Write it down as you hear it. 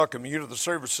Welcome you to the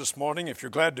service this morning. If you're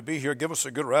glad to be here, give us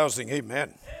a good rousing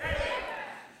amen. Amen.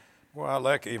 Well, I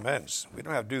like amens. We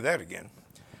don't have to do that again.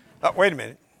 Wait a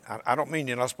minute. I don't mean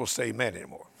you're not supposed to say amen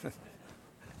anymore.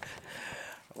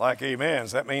 Like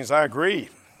amens, that means I agree.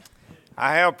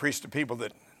 I have preached to people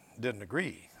that didn't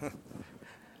agree.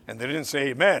 And they didn't say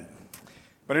amen.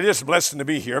 But it is a blessing to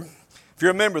be here. If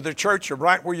you're a member of the church, you're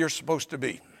right where you're supposed to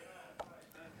be.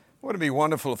 Wouldn't it be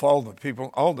wonderful if all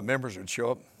the members would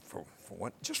show up for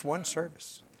just one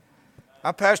service?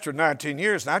 I pastored 19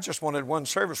 years, and I just wanted one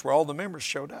service where all the members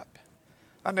showed up.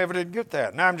 I never did get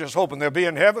that. Now I'm just hoping they'll be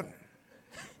in heaven.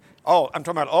 I'm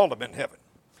talking about all of them in heaven.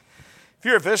 If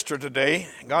you're a visitor today,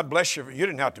 God bless you. You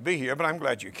didn't have to be here, but I'm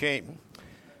glad you came.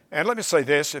 And let me say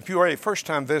this. If you are a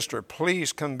first-time visitor,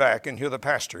 please come back and hear the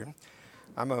pastor.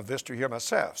 I'm a visitor here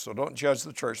myself, so don't judge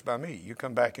the church by me. You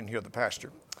come back and hear the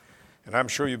pastor, and I'm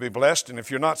sure you'll be blessed. And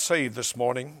if you're not saved this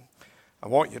morning, I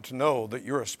want you to know that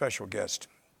you're a special guest.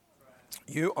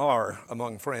 You are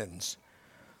among friends.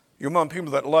 You're among people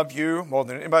that love you more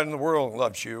than anybody in the world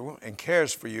loves you and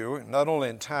cares for you, not only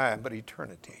in time, but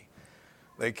eternity.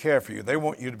 They care for you. They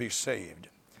want you to be saved.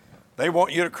 They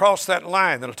want you to cross that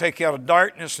line that'll take you out of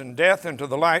darkness and death into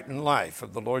the light and life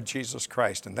of the Lord Jesus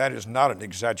Christ. And that is not an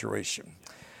exaggeration.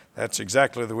 That's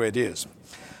exactly the way it is.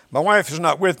 My wife is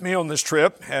not with me on this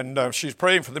trip, and she's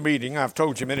praying for the meeting. I've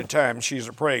told you many times she's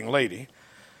a praying lady.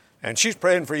 And she's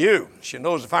praying for you. She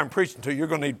knows if I'm preaching to you, you're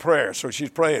going to need prayer, so she's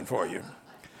praying for you.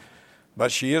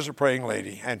 But she is a praying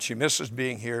lady, and she misses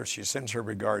being here. She sends her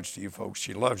regards to you folks.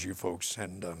 She loves you folks,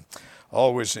 and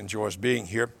always enjoys being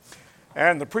here.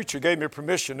 And the preacher gave me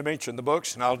permission to mention the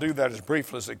books, and I'll do that as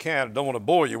briefly as I can. I don't want to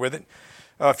bore you with it.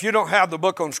 If you don't have the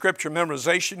book on Scripture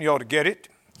memorization, you ought to get it.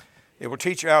 It will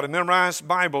teach you how to memorize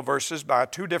Bible verses by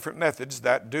two different methods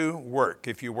that do work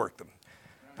if you work them.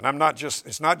 And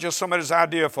it's not just somebody's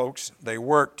idea, folks. They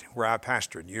worked where I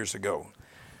pastored years ago.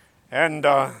 And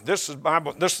this is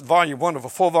volume 1 of a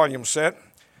full volume set.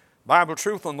 Bible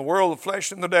Truth on the World, the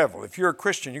Flesh, and the Devil. If you're a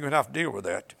Christian, you're going to have to deal with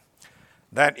that.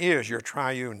 That is your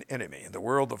triune enemy, the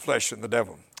world, the flesh, and the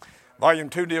devil. Volume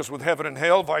 2 deals with heaven and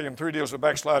hell. Volume 3 deals with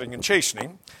backsliding and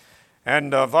chastening.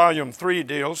 And Volume 3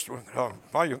 deals with,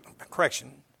 Volume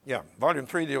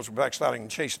 3 deals with backsliding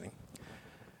and chastening.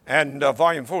 And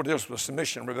Volume 4 deals with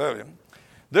submission and rebellion.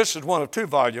 This is one of 2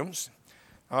 volumes.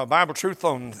 Bible Truth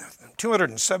on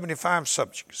 275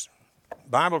 subjects.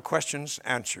 Bible questions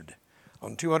answered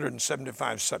on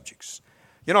 275 subjects.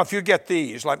 You know, if you get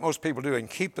these, like most people do, and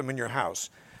keep them in your house,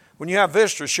 when you have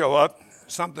visitors show up,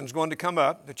 something's going to come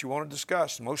up that you want to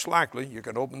discuss. Most likely, you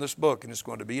can open this book, and it's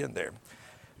going to be in there,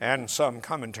 and some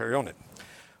commentary on it.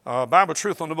 Bible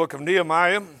Truth on the book of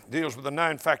Nehemiah deals with the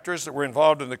 9 factors that were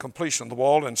involved in the completion of the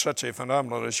wall in such a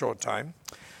phenomenally short time.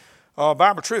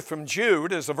 Bible Truth from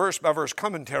Jude is a verse-by-verse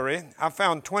commentary. I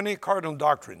found 20 cardinal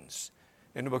doctrines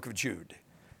in the book of Jude.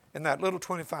 In that little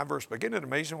 25-verse book. Isn't it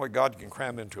amazing what God can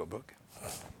cram into a book?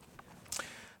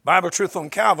 Bible Truth on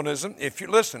Calvinism. If you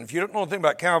don't know anything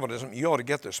about Calvinism, you ought to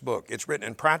get this book. It's written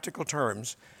in practical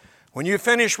terms. When you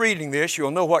finish reading this,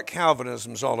 you'll know what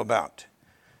Calvinism is all about.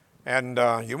 And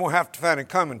you won't have to find a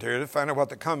commentary to find out what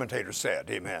the commentator said.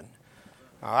 Amen.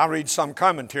 I read some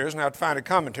commentaries and I have to find a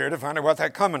commentary to find out what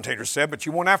that commentator said, but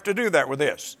you won't have to do that with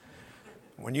this.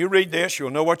 When you read this,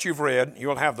 you'll know what you've read.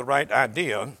 You'll have the right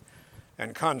idea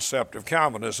and concept of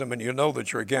Calvinism, and you'll know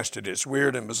that you're against it. It's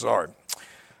weird and bizarre.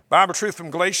 Bible Truth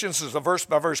from Galatians is a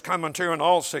verse-by-verse commentary on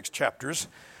all 6 chapters.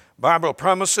 Bible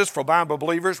Promises for Bible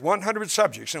Believers, 100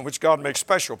 subjects in which God makes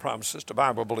special promises to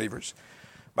Bible believers.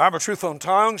 Bible Truth on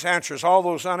Tongues answers all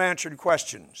those unanswered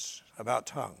questions about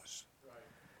tongues.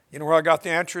 You know where I got the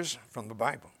answers? From the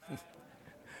Bible.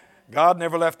 God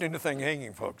never left anything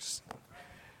hanging, folks.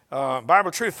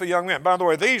 Bible Truth for Young Men. By the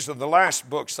way, these are the last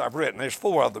books I've written. There's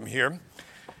 4 of them here.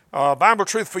 Bible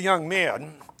Truth for Young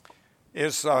Men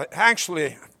is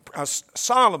actually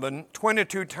Solomon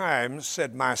 22 times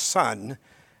said, "my son,"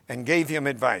 and gave him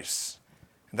advice.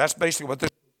 And that's basically what this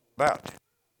is about.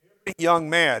 Every young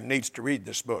man needs to read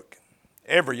this book.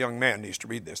 Every young man needs to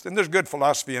read this. And there's good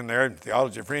philosophy in there and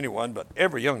theology for anyone, but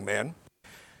every young man.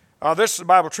 This is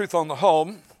Bible Truth on the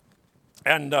Home.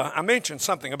 And I mentioned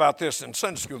something about this in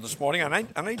Sunday school this morning. And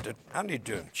I need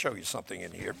to show you something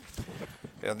in here.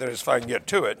 That is, if I can get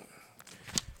to it.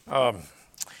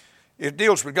 It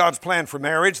deals with God's plan for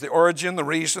marriage, the origin, the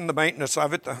reason, the maintenance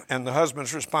of it, and the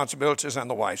husband's responsibilities and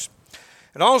the wife's.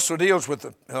 It also deals with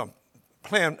the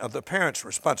plan of the parent's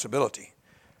responsibility.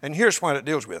 And here's what it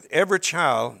deals with. Every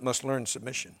child must learn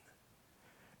submission.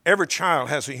 Every child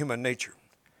has a human nature.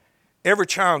 Every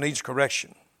child needs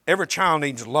correction. Every child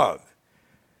needs love.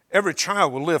 Every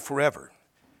child will live forever.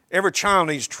 Every child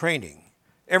needs training.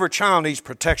 Every child needs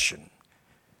protection.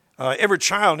 Every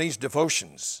child needs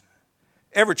devotions.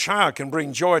 Every child can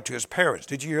bring joy to his parents.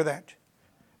 Did you hear that?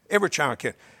 Every child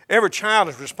can. Every child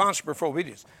is responsible for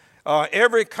obedience.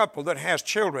 Every couple that has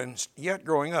children yet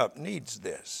growing up needs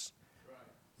this.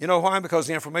 You know why? Because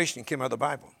the information came out of the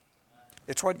Bible.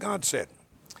 It's what God said.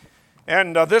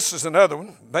 And this is another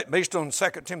one based on 2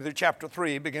 Timothy chapter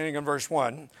 3, beginning in verse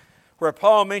 1, where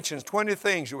Paul mentions 20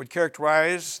 things that would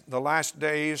characterize the last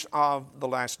days of the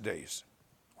last days,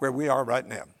 where we are right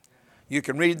now. You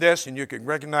can read this and you can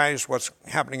recognize what's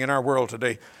happening in our world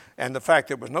today. And the fact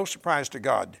that it was no surprise to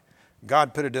God.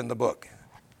 God put it in the book.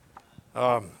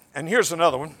 And here's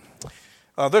another one.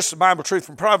 This is Bible truth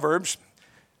from Proverbs.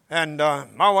 And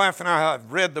my wife and I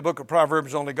have read the book of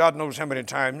Proverbs only God knows how many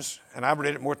times. And I've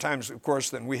read it more times, of course,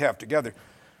 than we have together.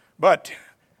 But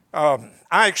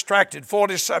I extracted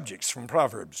 40 subjects from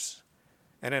Proverbs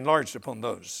and enlarged upon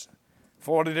those.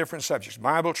 40 different subjects.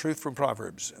 Bible truth from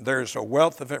Proverbs. There's a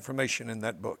wealth of information in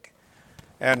that book.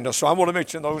 And so I want to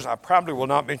mention those. I probably will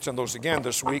not mention those again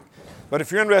this week. But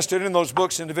if you're interested in those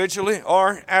books individually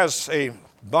or as a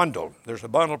bundle, there's a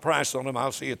bundle price on them.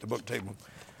 I'll see you at the book table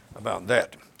about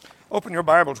that. Open your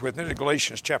Bibles with me to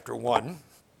Galatians chapter 1.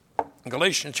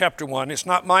 Galatians chapter 1. It's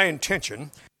not my intention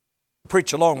to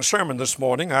preach a long sermon this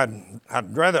morning.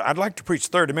 I'd like to preach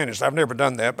 30 minutes. I've never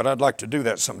done that, but I'd like to do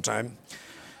that sometime.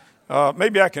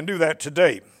 Maybe I can do that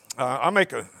today. I'll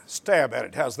make a stab at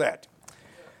it. How's that?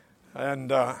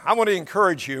 And I want to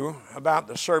encourage you about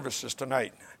the services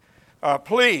tonight.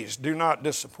 Please do not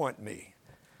disappoint me.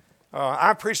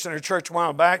 I preached in a church a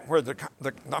while back where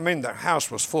the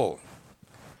house was full.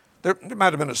 There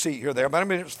might have been a seat here or there,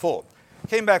 but it was full.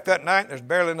 Came back that night, and there's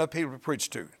barely enough people to preach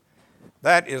to.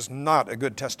 That is not a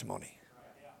good testimony.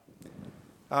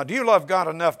 Do you love God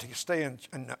enough to stay and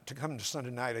to come to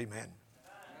Sunday night? Amen.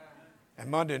 And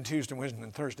Monday and Tuesday, Wednesday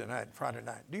and Thursday night, and Friday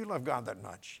night. Do you love God that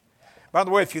much? By the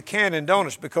way, if you can and don't,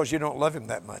 it's because you don't love Him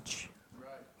that much.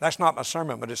 That's not my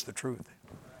sermon, but it's the truth.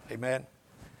 Amen.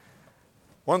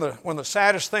 One of the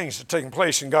saddest things that's taking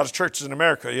place in God's churches in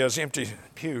America is empty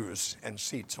pews and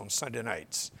seats on Sunday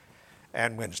nights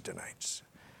and Wednesday nights.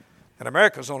 And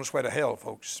America's on its way to hell,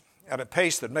 folks, at a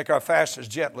pace that make our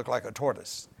fastest jet look like a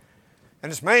tortoise.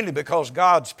 And it's mainly because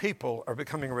God's people are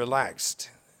becoming relaxed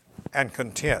and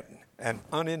content and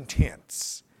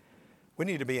unintense. We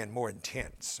need to be more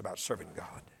intense about serving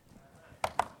God.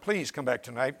 Please come back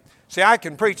tonight. See, I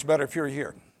can preach better if you're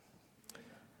here.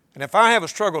 And if I have a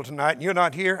struggle tonight and you're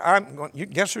not here,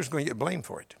 guess who's going to get blamed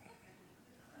for it?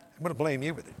 I'm going to blame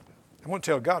you with it. I'm going to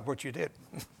tell God what you did.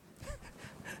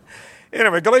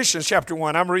 Anyway, Galatians chapter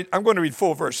 1. I'm going to read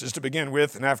 4 verses to begin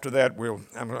with, and after that I'm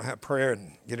going to have prayer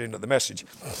and get into the message.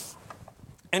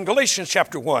 In Galatians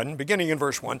chapter 1, beginning in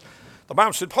verse 1, the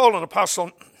Bible said, Paul, an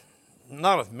apostle,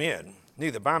 not of men,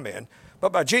 neither by men,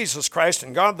 but by Jesus Christ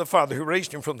and God the Father who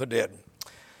raised him from the dead,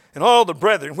 and all the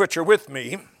brethren which are with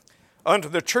me, unto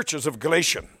the churches of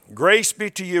Galatia, grace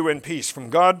be to you and peace from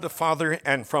God the Father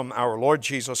and from our Lord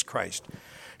Jesus Christ,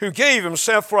 who gave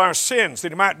himself for our sins,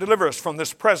 that he might deliver us from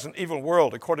this present evil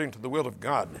world according to the will of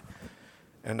God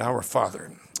and our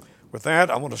Father. With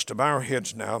that, I want us to bow our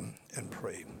heads now and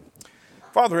pray.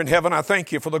 Father in heaven, I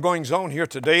thank you for the goings on here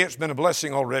today. It's been a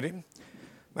blessing already.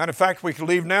 Matter of fact, we can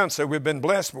leave now and say we've been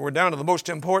blessed, but we're down to the most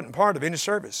important part of any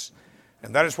service.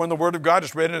 And that is when the Word of God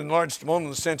is read and enlarged upon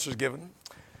and the sense is given.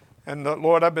 And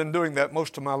Lord, I've been doing that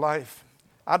most of my life.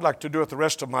 I'd like to do it the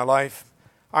rest of my life.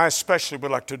 I especially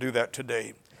would like to do that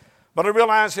today. But I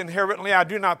realize inherently I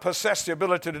do not possess the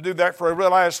ability to do that, for I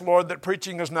realize, Lord, that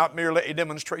preaching is not merely a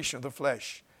demonstration of the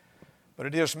flesh, but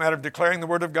it is a matter of declaring the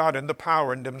Word of God and the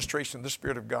power and demonstration of the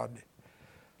Spirit of God.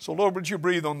 So, Lord, would you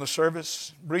breathe on the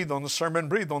service, breathe on the sermon,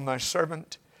 breathe on thy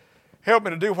servant. Help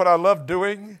me to do what I love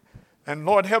doing. And,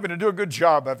 Lord, help me to do a good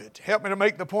job of it. Help me to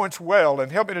make the points well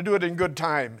and help me to do it in good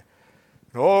time.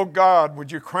 And, oh, God,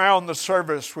 would you crown the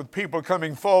service with people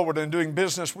coming forward and doing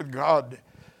business with God.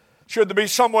 Should there be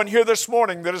someone here this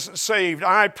morning that isn't saved,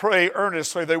 I pray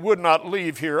earnestly they would not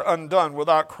leave here undone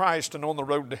without Christ and on the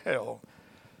road to hell.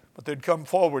 But they'd come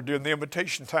forward during the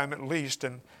invitation time at least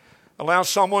and allow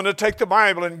someone to take the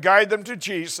Bible and guide them to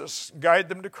Jesus, guide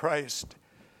them to Christ.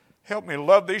 Help me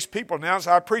love these people now as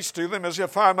I preach to them as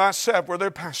if I myself were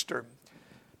their pastor.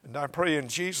 And I pray in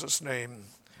Jesus' name,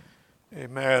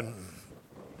 amen.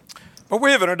 By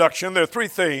way of introduction, there are 3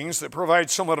 things that provide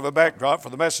somewhat of a backdrop for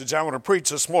the message I want to preach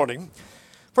this morning.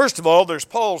 First of all, there's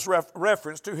Paul's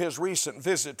reference to his recent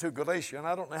visit to Galatia. And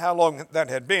I don't know how long that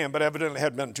had been, but evidently it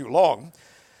had been too long.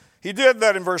 He did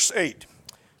that in verse 8.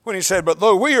 when he said, but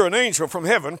though we are an angel from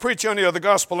heaven, preach any other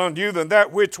gospel unto you than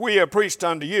that which we have preached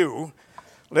unto you,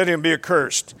 let him be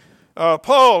accursed.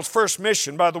 Paul's first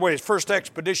mission, by the way, his first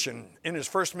expedition in his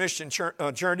first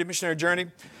missionary journey,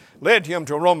 led him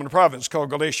to a Roman province called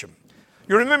Galatia.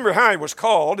 You remember how he was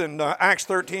called in Acts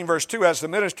 13, verse 2, as the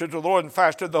minister to the Lord and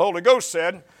fasted, the Holy Ghost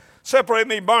said, separate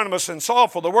me, Barnabas and Saul,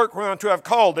 for the work whereunto I have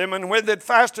called them. And when they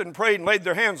fasted and prayed and laid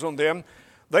their hands on them,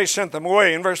 they sent them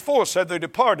away. And verse 4 said they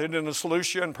departed into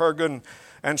Seleucia and Perga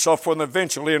and so forth, and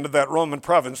eventually into that Roman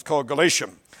province called Galatia.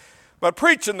 But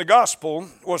preaching the gospel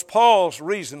was Paul's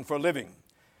reason for living.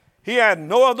 He had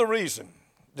no other reason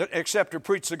except to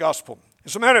preach the gospel.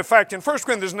 As a matter of fact, in 1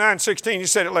 Corinthians 9:16, he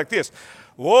said it like this,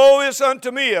 woe is unto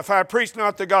me if I preach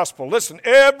not the gospel. Listen,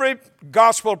 every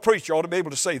gospel preacher ought to be able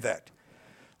to say that.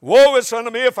 Woe is unto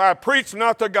me if I preach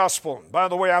not the gospel. By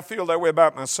the way, I feel that way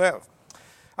about myself.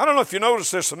 I don't know if you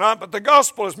notice this or not, but the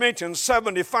gospel is mentioned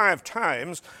 75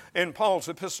 times in Paul's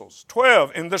epistles,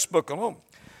 12 in this book alone.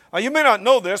 You may not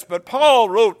know this, but Paul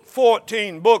wrote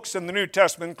 14 books in the New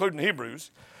Testament, including Hebrews,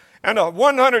 and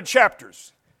 100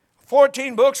 chapters.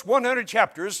 14 books, 100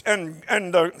 chapters, and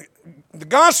the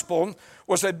gospel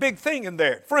was a big thing in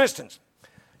there. For instance,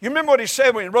 you remember what he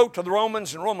said when he wrote to the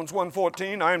Romans in Romans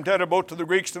 1:14, I am debtor both to the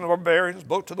Greeks and the barbarians,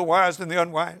 both to the wise and the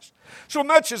unwise. So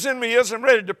much as in me is, I'm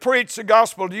ready to preach the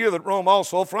gospel to you that Rome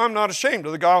also, for I'm not ashamed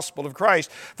of the gospel of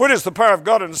Christ, for it is the power of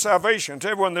God unto salvation to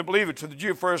everyone that believeth, to the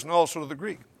Jew first and also to the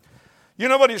Greek. You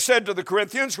know what he said to the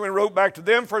Corinthians when he wrote back to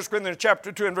them, 1 Corinthians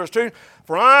chapter 2 and verse 2,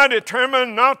 for I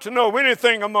determined not to know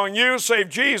anything among you save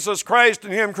Jesus Christ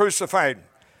and him crucified.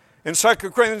 In 2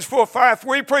 Corinthians 4:5,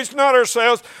 we preach not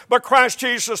ourselves, but Christ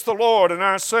Jesus the Lord, and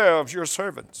ourselves your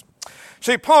servants.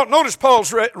 See, notice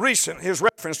Paul's his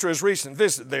reference to his recent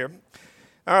visit there.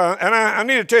 And I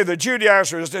need to tell you, the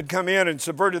Judaizers had come in and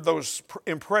subverted those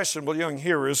impressionable young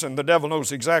hearers, and the devil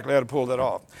knows exactly how to pull that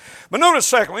off. But notice,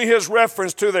 secondly, his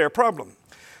reference to their problem.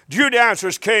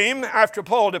 Judaizers came after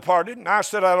Paul departed, and I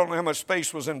said I don't know how much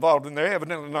space was involved in there,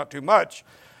 evidently not too much.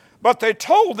 But they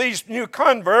told these new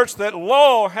converts that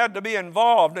law had to be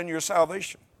involved in your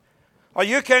salvation. Oh,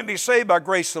 you can't be saved by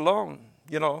grace alone.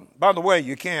 You know, by the way,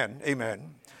 you can.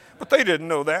 Amen. But they didn't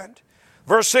know that.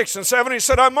 Verse 6 and 7, he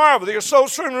said, I marvel that you're so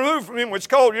soon removed from him which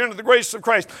called you into the grace of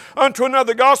Christ unto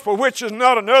another gospel, which is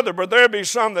not another, but there be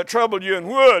some that trouble you and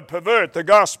would pervert the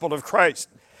gospel of Christ.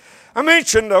 I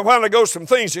mentioned a while ago some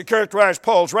things that characterize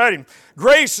Paul's writing.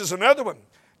 Grace is another one.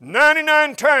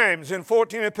 99 times in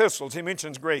 14 epistles he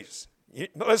mentions grace.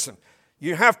 Listen,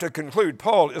 you have to conclude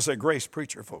Paul is a grace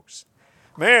preacher, folks.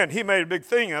 Man, he made a big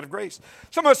thing out of grace.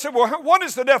 Someone said, well, what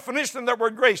is the definition of that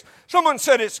word grace? Someone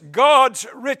said it's God's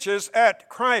riches at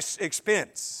Christ's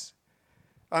expense.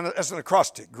 As an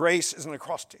acrostic. Grace is an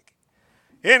acrostic.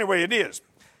 Anyway, it is.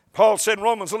 Paul said in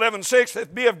Romans 11:6, if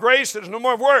it be of grace, it is no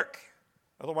more of work.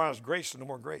 Otherwise, grace is no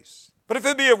more grace. But if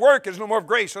it be of work, it is no more of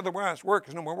grace. Otherwise, work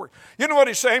is no more work. You know what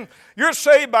he's saying? You're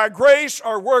saved by grace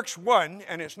or works one,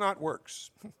 and it's not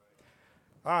works.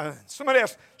 Somebody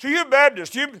asked, so you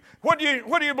Baptists, what do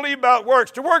you believe about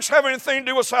works? Do works have anything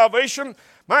to do with salvation?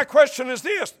 My question is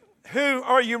this, who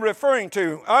are you referring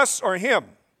to, us or him?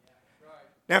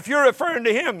 Now, if you're referring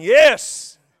to him,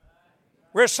 yes,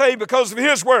 we're saved because of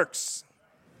his works.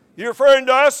 You're referring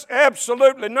to us?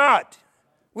 Absolutely not.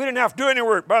 We didn't have to do any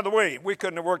work. By the way, we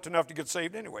couldn't have worked enough to get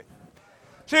saved anyway.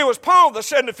 See, it was Paul that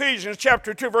said in Ephesians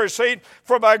chapter 2, verse 8,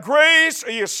 for by grace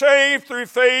are you saved through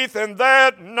faith, and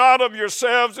that not of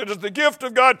yourselves. It is the gift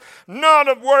of God, not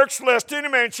of works, lest any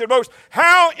man should boast.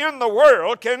 How in the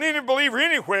world can any believer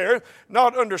anywhere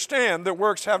not understand that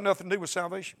works have nothing to do with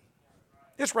salvation?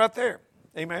 It's right there.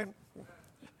 Amen.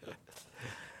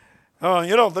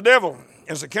 The devil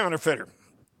is a counterfeiter.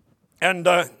 And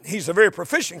he's a very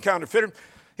proficient counterfeiter.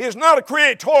 He is not a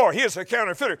creator. He is a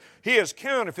counterfeiter. He has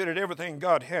counterfeited everything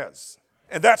God has.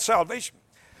 And that's salvation.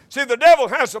 See, the devil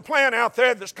has a plan out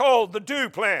there that's called the do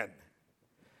plan.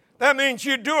 That means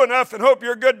you do enough and hope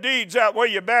your good deeds outweigh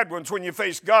your bad ones when you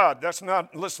face God. That's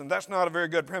not a very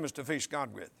good premise to face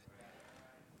God with.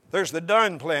 There's the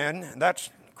done plan, and that's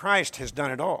Christ has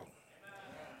done it all.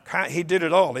 He did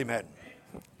it all, amen.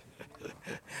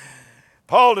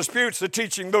 Paul disputes the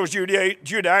teaching of those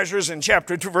Judaizers in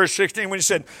chapter 2, verse 16, when he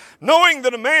said, knowing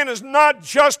that a man is not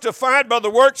justified by the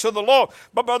works of the law,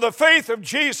 but by the faith of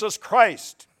Jesus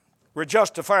Christ. We're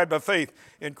justified by faith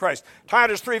in Christ.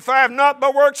 Titus 3:5, not by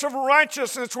works of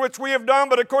righteousness which we have done,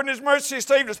 but according to his mercy he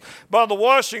saved us by the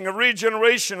washing of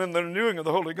regeneration and the renewing of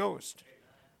the Holy Ghost.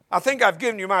 I think I've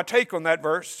given you my take on that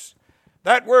verse.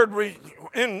 That word, when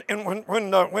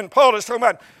Paul is talking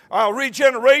about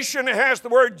regeneration, it has the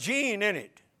word gene in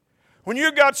it. When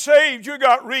you got saved, you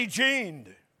got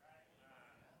regened.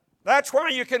 That's why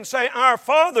you can say, our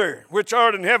Father, which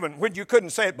art in heaven, when you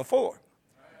couldn't say it before.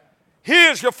 He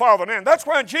is your Father now. That's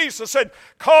why Jesus said,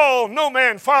 call no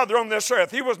man Father on this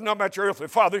earth. He wasn't talking about your earthly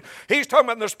father. He's talking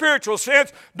about in the spiritual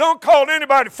sense. Don't call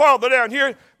anybody Father down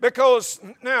here because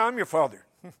now I'm your Father.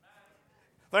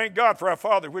 Thank God for our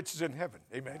Father which is in heaven.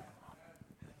 Amen.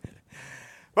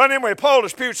 But anyway, Paul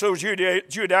disputes those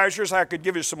Judaizers. I could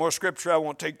give you some more scripture. I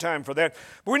won't take time for that.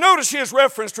 But we notice his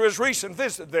reference to his recent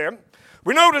visit there.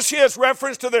 We notice his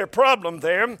reference to their problem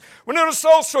there. We notice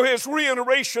also his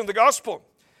reiteration of the gospel.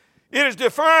 It is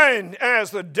defined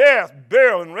as the death,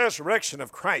 burial, and resurrection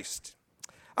of Christ.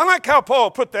 I like how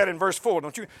Paul put that in verse 4,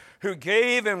 don't you? Who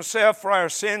gave himself for our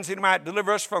sins, he might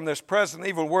deliver us from this present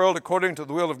evil world according to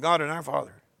the will of God and our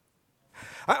Father.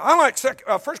 I like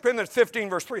 1 Corinthians 15,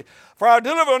 verse 3. For I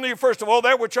deliver unto you first of all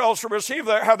that which I also received,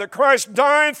 how that Christ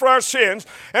died for our sins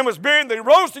and was buried, that he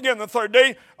rose again the third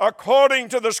day according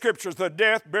to the Scriptures, the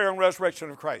death, burial, and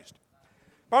resurrection of Christ.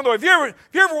 By the way, if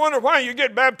you ever wonder why you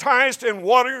get baptized in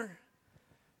water,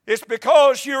 it's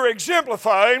because you're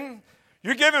exemplifying,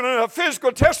 you're giving a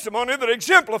physical testimony that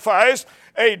exemplifies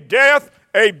a death,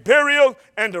 a burial,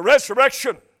 and a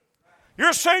resurrection.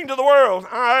 You're saying to the world,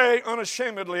 I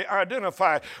unashamedly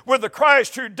identify with the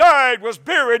Christ who died, was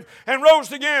buried, and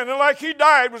rose again. And like he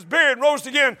died, was buried, and rose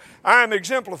again, I'm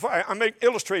exemplifying, I'm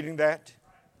illustrating that.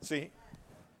 See?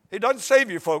 It doesn't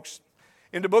save you, folks.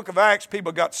 In the book of Acts,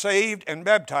 people got saved and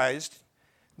baptized,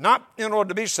 not in order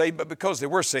to be saved, but because they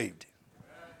were saved.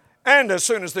 And as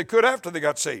soon as they could after they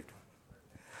got saved.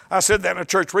 I said that in a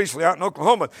church recently out in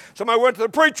Oklahoma. Somebody went to the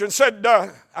preacher and said,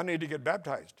 I need to get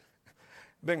baptized.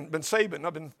 Been saved and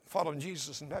I've been following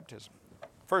Jesus in baptism.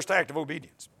 First act of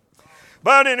obedience.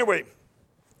 But anyway,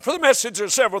 for the message, there are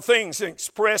several things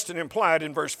expressed and implied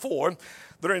in verse 4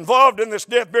 that are involved in this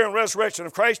death, burial, and resurrection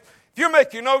of Christ. If you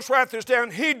make your notes, write this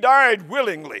down. He died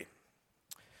willingly.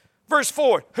 Verse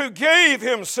 4, who gave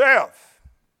himself.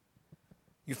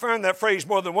 You find that phrase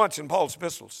more than once in Paul's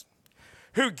epistles.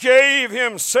 Who gave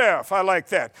himself. I like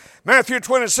that. Matthew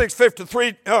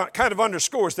 26:53 kind of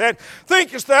underscores that.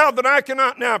 Thinkest thou that I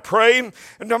cannot now pray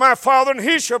unto my Father, and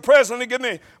he shall presently give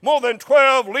me more than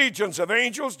 12 legions of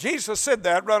angels? Jesus said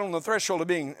that right on the threshold of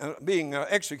being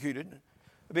executed,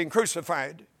 being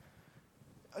crucified.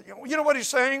 You know what he's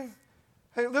saying?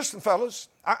 Hey, listen, fellas,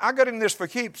 I got in this for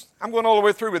keeps. I'm going all the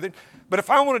way through with it. But if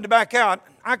I wanted to back out,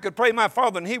 I could pray my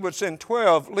Father, and he would send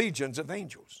 12 legions of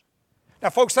angels. Now,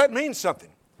 folks, that means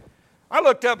something. I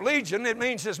looked up legion. It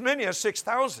means as many as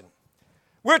 6,000.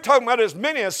 We're talking about as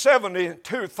many as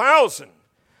 72,000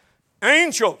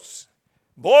 angels.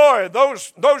 Boy,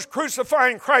 those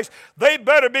crucifying Christ, they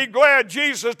better be glad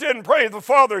Jesus didn't pray the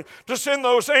Father to send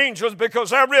those angels,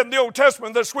 because I read in the Old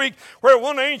Testament this week where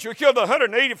one angel killed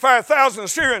 185,000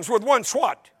 Syrians with one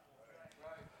swat.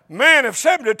 Man, if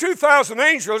 72,000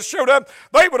 angels showed up,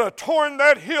 they would have torn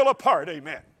that hill apart.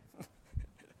 Amen.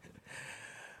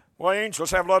 Well, angels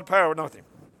have a lot of power, don't they?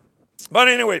 But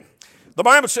anyway, the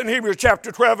Bible said in Hebrews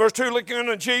chapter 12, verse 2, looking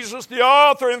unto Jesus, the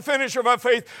author and finisher of our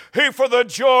faith, who for the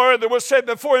joy that was set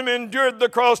before him endured the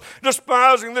cross,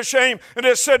 despising the shame, and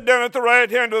is set down at the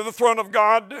right hand of the throne of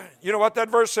God. You know what that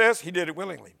verse says? He did it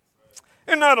willingly.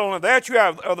 And not only that, you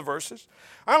have other verses.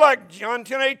 I like John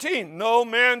 10:18. No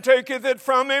man taketh it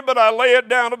from me, but I lay it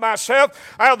down of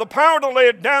myself. I have the power to lay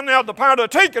it down, and I have the power to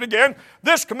take it again.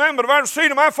 This commandment have I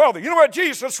received of my Father. You know what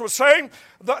Jesus was saying?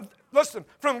 Listen,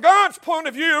 from God's point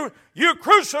of view, you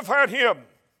crucified him.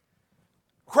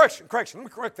 Correction, let me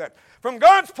correct that. From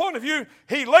God's point of view,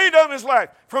 he laid down his life.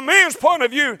 From man's point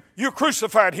of view, you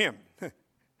crucified him.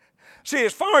 See,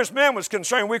 as far as man was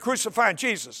concerned, we crucified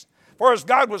Jesus. As far as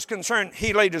God was concerned,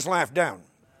 he laid his life down.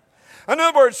 In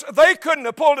other words, they couldn't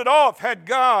have pulled it off had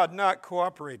God not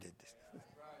cooperated.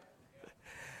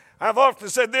 I've often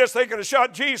said this, they could have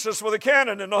shot Jesus with a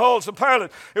cannon in the halls of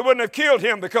Pilate. It wouldn't have killed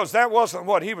him, because that wasn't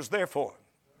what he was there for.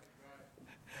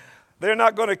 They're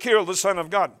not going to kill the Son of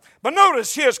God. But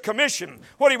notice his commission,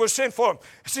 what he was sent for.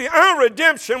 See, our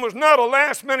redemption was not a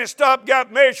last-minute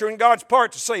stopgap measure in God's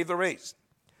part to save the race.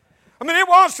 I mean, it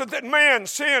wasn't that man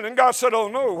sinned and God said, oh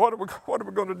no, what are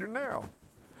we going to do now?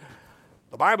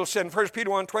 The Bible said in 1 Peter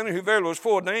 1:20, who verily was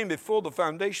foreordained before the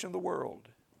foundation of the world.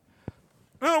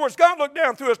 In other words, God looked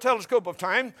down through his telescope of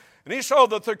time, And he saw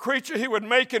that the creature he would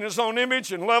make in his own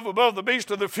image and love above the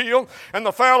beast of the field and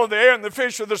the fowl of the air and the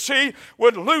fish of the sea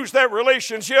would lose that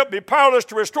relationship, be powerless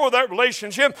to restore that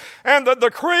relationship, and that the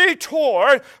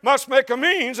Creator must make a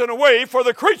means and a way for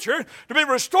the creature to be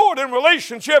restored in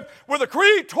relationship with the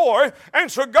Creator.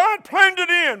 And so God planned it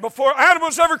in before Adam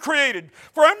was ever created,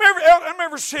 before Adam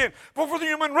ever sinned, before the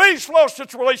human race lost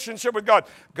its relationship with God.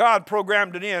 God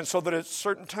programmed it in so that at a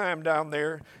certain time down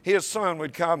there, His Son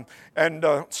would come and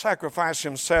sacrifice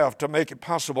Himself to make it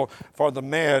possible for the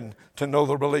man to know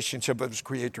the relationship with his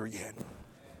Creator again.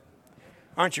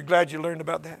 Aren't you glad you learned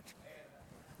about that?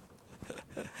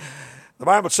 The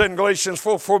Bible said in Galatians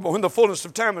 4, but when the fullness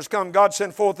of time has come, God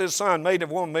sent forth His Son, made of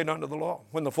woman, made under the law,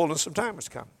 when the fullness of time has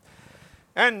come.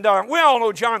 And we all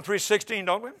know John 3:16,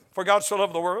 don't we? For God so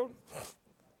loved the world.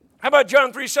 How about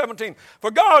John 3:17?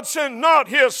 For God sent not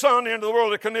His Son into the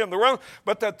world to condemn the world,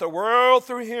 but that the world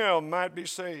through Him might be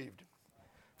saved.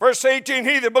 Verse 18,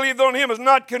 he that believeth on Him is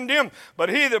not condemned, but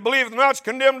he that believeth not is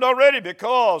condemned already,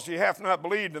 because he hath not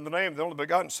believed in the name of the only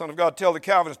begotten Son of God. Tell the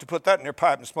Calvinists to put that in their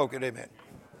pipe and smoke it. Amen.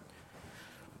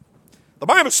 The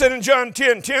Bible said in John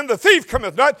 10:10, the thief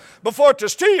cometh not before to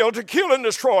steal, to kill, and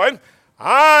destroy.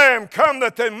 I am come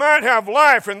that they might have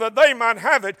life, and that they might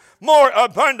have it more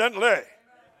abundantly.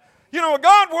 You know,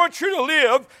 God wants you to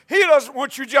live. He doesn't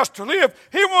want you just to live.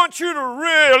 He wants you to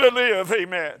really live.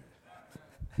 Amen.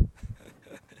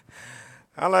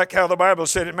 I like how the Bible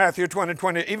said in Matthew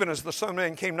 20:20, even as the Son of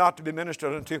Man came not to be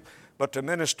ministered unto, but to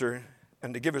minister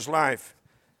and to give His life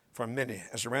for many,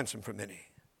 as a ransom for many.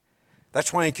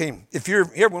 That's why He came. If you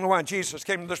ever wonder why Jesus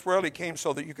came to this world, He came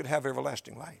so that you could have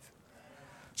everlasting life.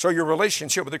 So your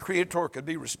relationship with the Creator could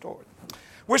be restored.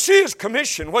 We see His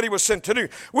commission, what He was sent to do.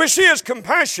 We see His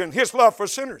compassion, His love for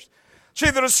sinners. See,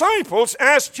 the disciples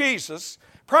asked Jesus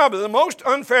probably the most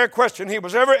unfair question He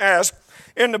was ever asked.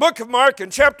 In the book of Mark, in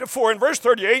chapter 4, in verse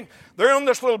 38, they're on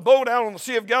this little boat out on the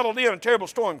Sea of Galilee, and a terrible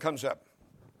storm comes up.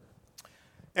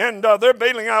 And they're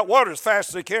bailing out water as fast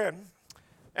as they can,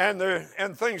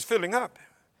 and things filling up.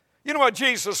 You know what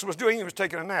Jesus was doing? He was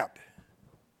taking a nap.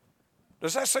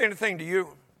 Does that say anything to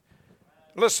you?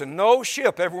 Listen, no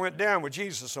ship ever went down with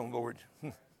Jesus on board,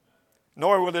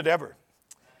 nor will it ever.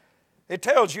 It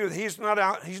tells you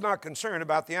that He's not concerned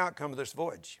about the outcome of this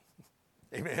voyage.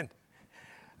 Amen.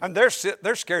 And they're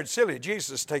scared silly.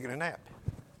 Jesus is taking a nap.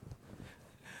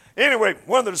 Anyway,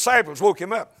 one of the disciples woke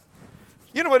Him up.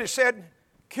 You know what He said?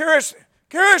 Carest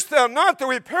thou not that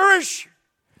we perish?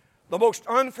 The most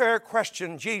unfair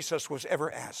question Jesus was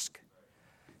ever asked.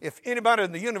 If anybody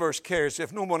in the universe cares,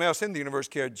 if no one else in the universe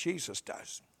cares, Jesus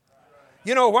does.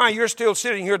 You know why you're still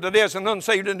sitting here today as an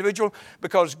unsaved individual?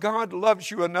 Because God loves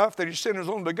you enough that He sent His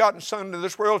only begotten Son into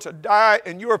this world to die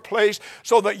in your place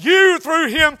so that you, through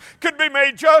Him, could be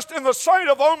made just in the sight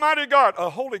of Almighty God, a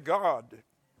holy God.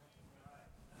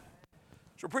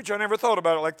 So, preacher, I never thought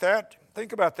about it like that.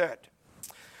 Think about that.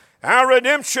 Our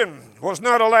redemption was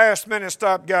not a last-minute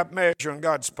stopgap measure on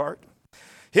God's part.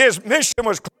 His mission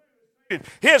was clear.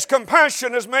 His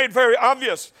compassion is made very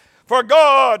obvious. For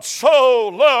God so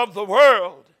loved the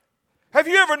world. Have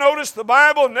you ever noticed the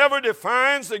Bible never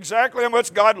defines exactly how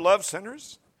much God loves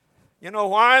sinners? You know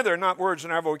why? There are not words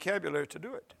in our vocabulary to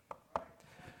do it.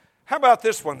 How about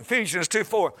this one? Ephesians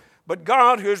 2:4. But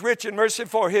God, who is rich in mercy,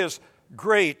 for His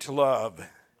great love,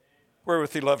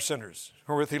 wherewith He loved sinners,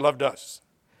 wherewith He loved us.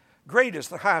 Great is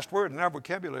the highest word in our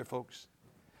vocabulary, folks.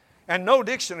 And no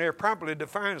dictionary properly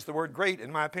defines the word great,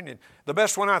 in my opinion. The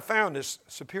best one I found is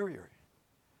superior.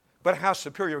 But how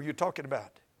superior are you talking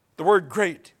about? The word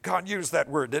great. God used that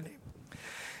word, didn't He?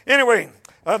 Anyway,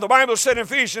 the Bible said in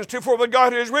Ephesians 2:4, but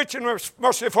God is rich in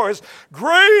mercy for His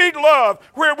great love,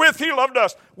 wherewith He loved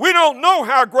us. We don't know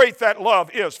how great that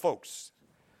love is, folks.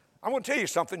 I want to tell you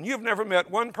something. You've never met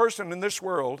one person in this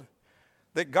world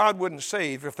that God wouldn't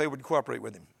save if they would cooperate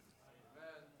with Him.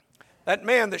 That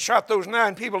man that shot those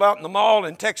 9 people out in the mall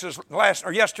in Texas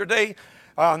yesterday,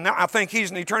 now I think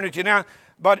he's in eternity now.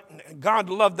 But God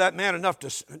loved that man enough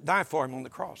to die for him on the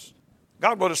cross.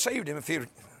 God would have saved him if he had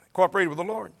cooperated with the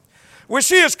Lord. We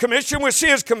see His commission. We see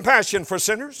His compassion for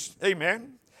sinners.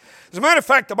 Amen. As a matter of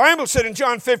fact, the Bible said in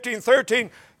John 15:13,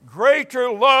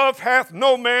 greater love hath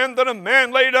no man than a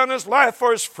man lay down his life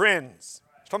for his friends.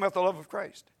 It's talking about the love of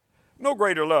Christ. No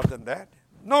greater love than that.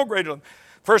 No greater love.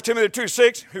 1 Timothy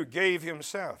 2:6, who gave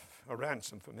Himself a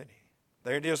ransom for many.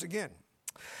 There it is again.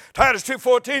 Titus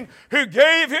 2:14, who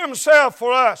gave Himself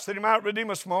for us that He might redeem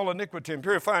us from all iniquity and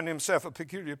purifying Himself a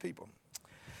peculiar people.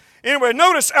 Anyway,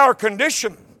 notice our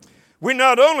condition. We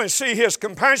not only see His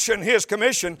compassion, His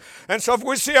commission, and so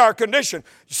we see our condition.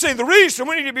 You see, the reason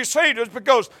we need to be saved is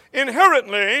because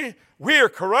inherently we are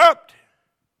corrupt.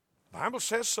 The Bible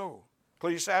says so.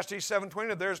 Ecclesiastes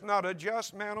 7:20, there's not a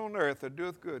just man on earth that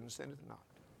doeth good and sinneth not.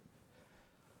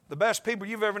 The best people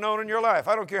you've ever known in your life,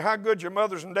 I don't care how good your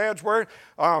mothers and dads were,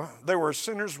 they were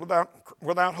sinners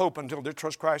without hope until they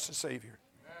trust Christ as Savior.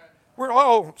 We're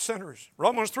all sinners.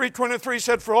 Romans 3:23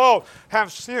 said, for all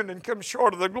have sinned and come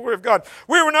short of the glory of God.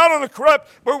 We were not on the corrupt,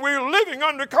 but we were living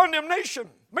under condemnation.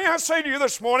 May I say to you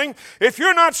this morning, if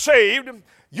you're not saved,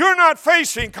 you're not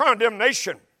facing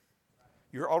condemnation.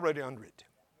 You're already under it.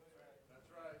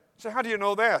 So how do you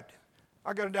know that?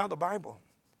 I got it down in the Bible.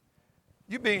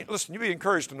 You be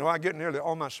encouraged to know I get nearly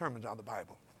all my sermons out of the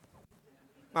Bible.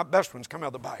 My best ones come out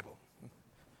of the Bible.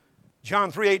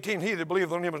 John 3:18, he that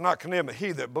believeth on him is not condemned, but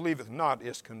he that believeth not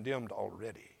is condemned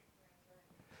already.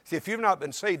 See, if you've not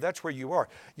been saved, that's where you are.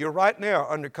 You're right now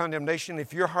under condemnation.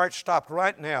 If your heart stopped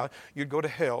right now, you'd go to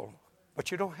hell.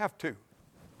 But you don't have to.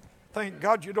 Thank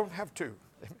God you don't have to.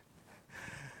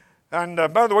 And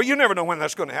by the way, you never know when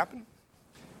that's going to happen.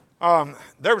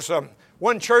 There was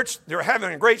one church, they were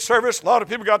having a great service. A lot of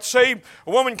people got saved.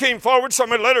 A woman came forward.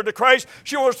 Somebody led her to Christ.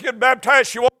 She wants to get baptized.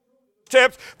 She walked up the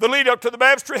steps. The lead up to the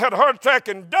baptistry, had a heart attack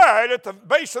and died at the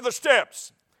base of the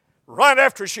steps right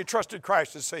after she trusted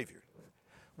Christ as Savior.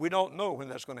 We don't know when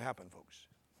that's going to happen, folks.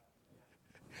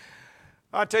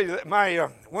 I'll tell you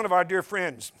that one of our dear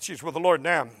friends, she's with the Lord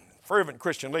now, fervent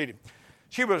Christian lady,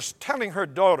 she was telling her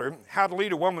daughter how to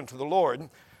lead a woman to the Lord,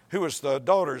 who was the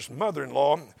daughter's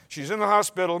mother-in-law. She's in the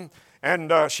hospital,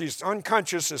 and she's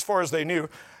unconscious as far as they knew,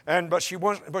 but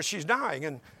she's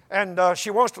dying, and she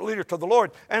wants to lead her to the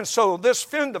Lord. And so this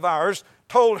friend of ours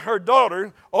told her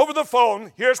daughter over the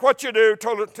phone, here's what you do,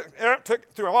 told her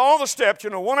through all the steps,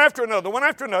 one after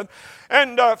another,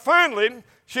 and finally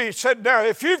she said, now,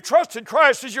 if you've trusted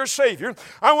Christ as your Savior,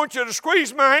 I want you to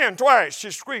squeeze my hand twice.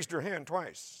 She squeezed her hand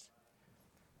twice,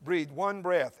 breathed one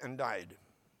breath, and died.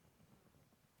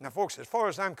 Now, folks, as far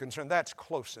as I'm concerned, that's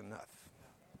close enough.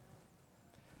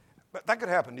 But that could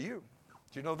happen to you.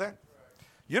 Do you know that?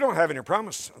 You don't have any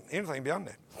promise of anything beyond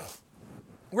that.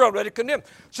 We're already condemned.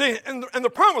 See, and the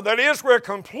problem with that is we're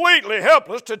completely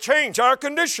helpless to change our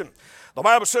condition. The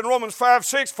Bible said in Romans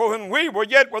 5:6, for when we were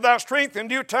yet without strength, in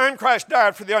due time Christ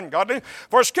died for the ungodly.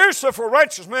 For scarcely for a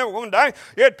righteous man will one die,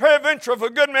 yet peradventure of a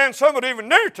good man some would even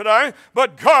dare to die.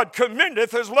 But God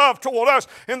commendeth his love toward us,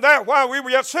 in that while we were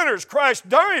yet sinners, Christ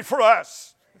died for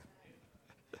us.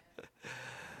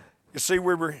 You see,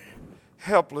 we were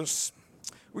helpless.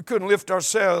 We couldn't lift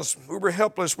ourselves. We were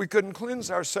helpless. We couldn't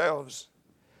cleanse ourselves.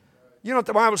 You know what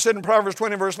the Bible said in Proverbs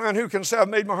 20, verse 9, who can say, I've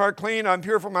made my heart clean, I'm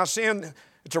pure from my sin?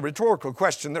 It's a rhetorical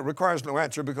question that requires no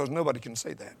answer because nobody can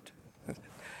say that.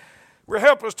 We're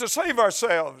helpless to save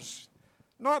ourselves,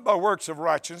 not by works of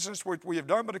righteousness which we have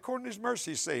done, but according to his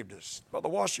mercy he saved us, by the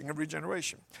washing of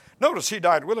regeneration. Notice he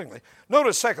died willingly.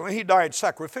 Notice, secondly, he died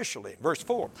sacrificially. Verse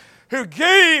 4, who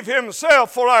gave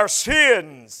himself for our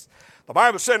sins. The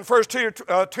Bible said in 1 Peter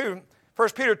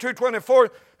 2:24,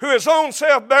 who his own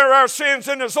self bare our sins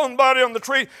in his own body on the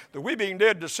tree, that we being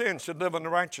dead to sin should live in the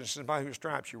righteousness by whose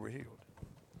stripes you were healed.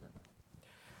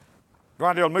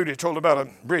 Dwight L. Moody told about a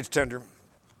bridge tender.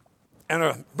 And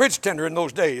a bridge tender in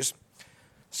those days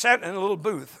sat in a little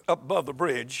booth up above the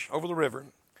bridge over the river.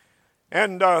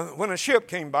 And when a ship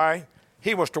came by,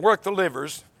 he was to work the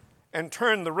levers and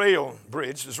turn the rail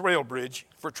bridge, this rail bridge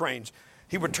for trains.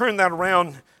 He would turn that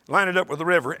around, line it up with the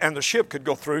river, and the ship could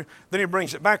go through. Then he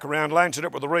brings it back around, lines it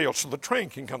up with the rail so the train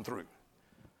can come through.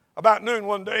 About noon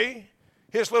one day,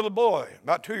 his little boy,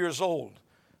 about 2 years old,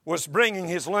 was bringing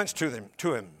his lunch to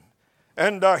him.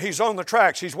 And he's on the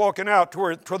tracks. He's walking out to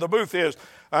where the booth is,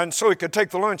 and so he could take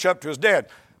the lunch up to his dad.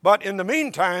 But in the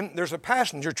meantime, there's a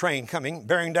passenger train coming,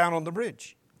 bearing down on the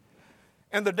bridge.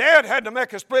 And the dad had to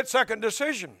make a split-second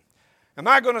decision. Am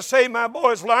I going to save my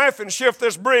boy's life and shift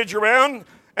this bridge around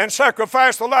and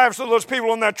sacrifice the lives of those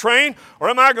people on that train? Or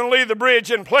am I going to leave the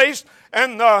bridge in place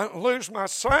and lose my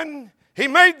son? He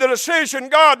made the decision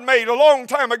God made a long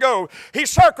time ago. He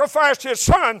sacrificed his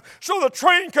son so the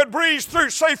train could breeze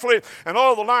through safely and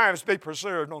all the lives be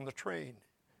preserved on the train.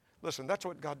 Listen, that's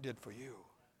what God did for you.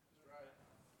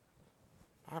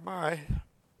 My.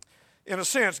 In a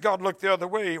sense, God looked the other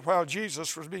way while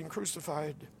Jesus was being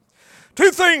crucified.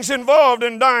 Two things involved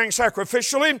in dying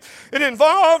sacrificially. It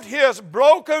involved his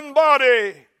broken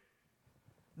body.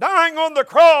 Dying on the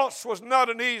cross was not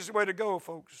an easy way to go,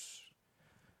 folks.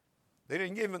 They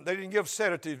didn't give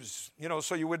sedatives,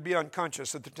 so you would be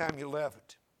unconscious at the time you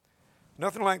left.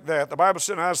 Nothing like that. The Bible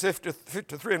said in Isaiah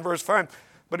 53 and verse 5,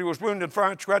 But he was wounded for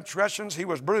our transgressions. He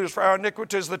was bruised for our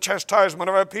iniquities. The chastisement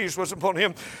of our peace was upon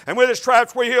him. And with his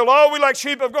stripes we healed. All we like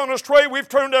sheep have gone astray. We've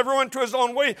turned everyone to his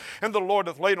own way. And the Lord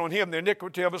hath laid on him the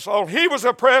iniquity of us all. He was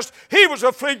oppressed. He was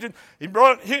afflicted. He's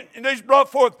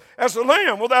brought forth as a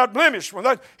lamb without blemish.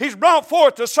 He's brought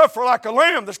forth to suffer like a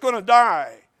lamb that's going to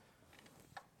die.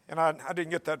 And I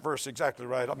didn't get that verse exactly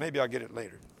right. Maybe I'll get it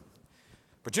later.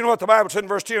 But you know what the Bible said in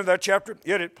verse 10 of that chapter?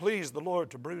 Yet it pleased the Lord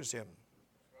to bruise him,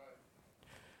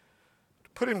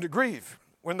 put him to grief,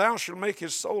 when thou shalt make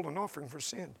his soul an offering for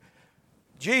sin.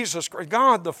 Jesus,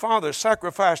 God the Father,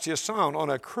 sacrificed his Son on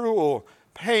a cruel,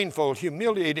 painful,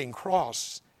 humiliating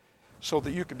cross so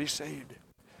that you could be saved.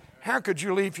 How could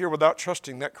you leave here without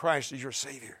trusting that Christ is your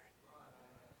Savior?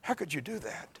 How could you do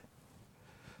that?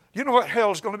 You know what hell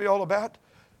is going to be all about?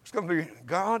 It's going to be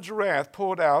God's wrath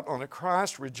poured out on a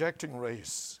Christ-rejecting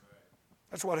race.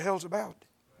 That's what hell's about.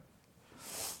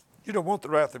 You don't want the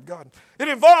wrath of God. It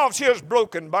involves his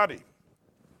broken body.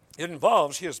 It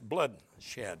involves his blood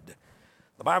shed.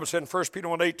 The Bible said in 1 Peter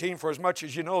 1:18, for as much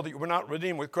as you know that you were not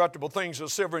redeemed with corruptible things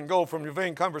as silver and gold from your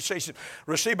vain conversation,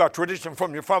 received by tradition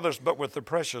from your fathers, but with the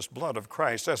precious blood of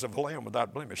Christ, as of a lamb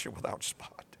without blemish and without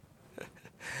spot.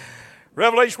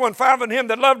 Revelation 1:5, and him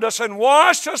that loved us and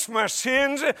washed us from our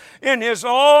sins in his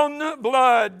own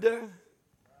blood.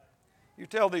 You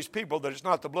tell these people that it's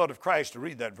not the blood of Christ to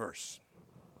read that verse.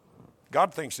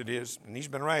 God thinks it is, and he's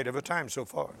been right every time so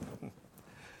far.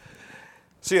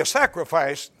 See, a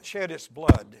sacrifice shed its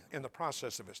blood in the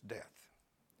process of its death.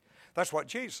 That's what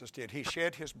Jesus did. He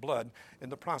shed his blood in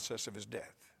the process of his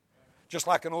death. Just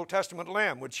like an Old Testament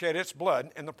lamb would shed its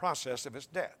blood in the process of its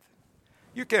death.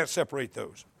 You can't separate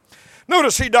those.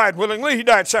 Notice he died willingly. He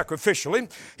died sacrificially.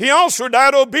 He also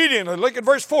died obediently. Look at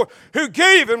verse 4. Who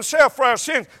gave himself for our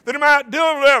sins that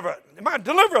he might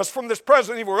deliver us from this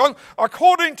present evil world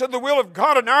according to the will of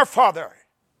God and our Father.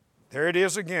 There it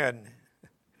is again.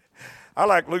 I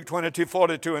like Luke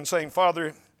 22:42 and saying,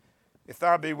 Father, if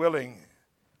thou be willing,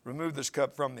 remove this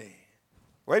cup from me.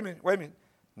 Wait a minute.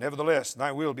 Nevertheless,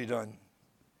 thy will be done.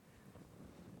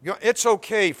 You know, it's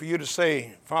okay for you to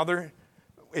say, Father,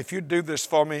 if you do this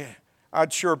for me,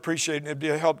 I'd sure appreciate it. It'd be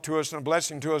a help to us and a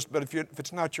blessing to us. But if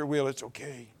it's not your will, it's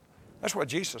okay. That's what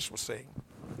Jesus was saying.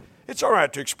 It's all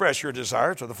right to express your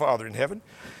desire to the Father in heaven,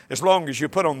 as long as you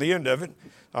put on the end of it,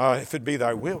 if it be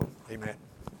thy will. Amen.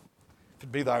 If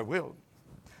it be thy will.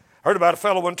 I heard about a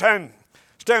fellow one time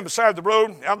standing beside the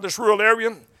road out in this rural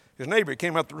area. His neighbor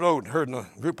came up the road and herding a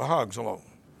group of hogs along.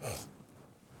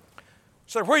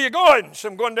 Said, where are you going? He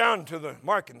said, I'm going down to the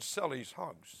market and sell these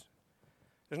hogs.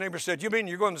 His neighbor said, you mean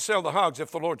you're going to sell the hogs if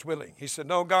the Lord's willing? He said,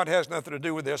 no, God has nothing to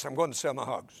do with this. I'm going to sell my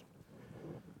hogs.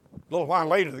 A little while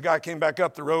later, the guy came back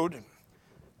up the road,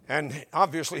 and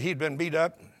obviously he'd been beat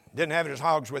up, didn't have his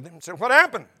hogs with him. He said, what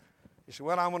happened? He said,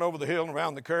 well, I went over the hill and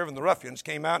around the curve, and the ruffians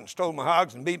came out and stole my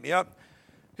hogs and beat me up.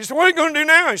 He said, what are you going to do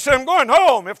now? He said, I'm going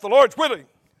home if the Lord's willing.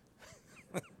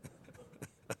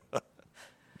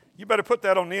 You better put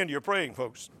that on the end of your praying,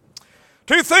 folks.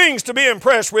 Two things to be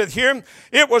impressed with here.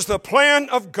 It was the plan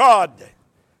of God.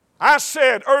 I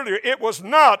said earlier, it was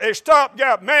not a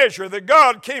stopgap measure that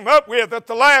God came up with at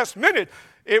the last minute.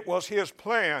 It was his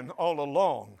plan all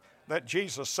along that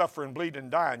Jesus suffer and bleed and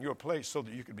die in your place so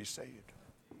that you could be saved.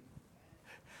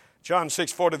 John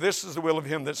 6:40, this is the will of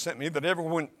him that sent me, that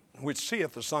everyone which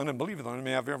seeth the Son and believeth on him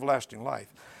may have everlasting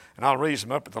life. And I'll raise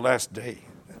him up at the last day.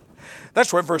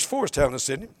 That's what verse 4 is telling us,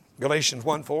 isn't it? Galatians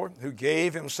 1:4, who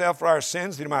gave himself for our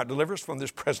sins that he might deliver us from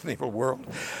this present evil world,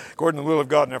 according to the will of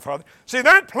God and our Father. See,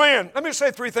 that plan, let me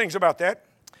say three things about that.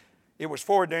 It was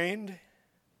foreordained,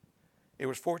 it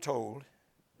was foretold,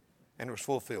 and it was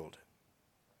fulfilled.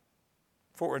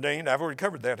 Foreordained, I've already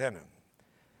covered that, haven't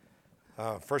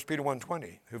I? 1 Peter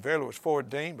 1:20, who verily was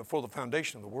foreordained before the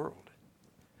foundation of the world.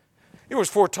 It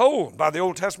was foretold by the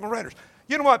Old Testament writers.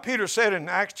 You know what Peter said in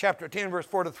Acts chapter 10, verse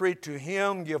 4-3? To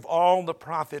him give all the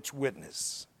prophets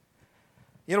witness.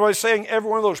 You know what he's saying? Every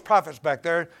one of those prophets back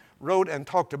there wrote and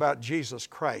talked about Jesus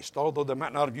Christ, although they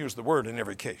might not have used the word in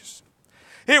every case.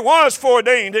 It was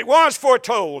foreordained. It was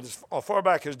foretold as far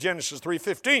back as Genesis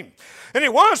 3:15. And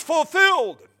it was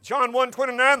fulfilled. John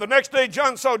 1:29, the next day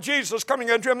John saw Jesus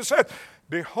coming unto him and said,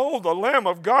 behold, the Lamb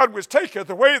of God which taketh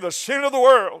away the sin of the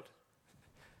world.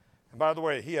 And by the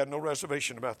way, he had no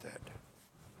reservation about that.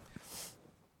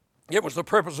 It was the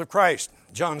purpose of Christ.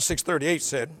 John 6:38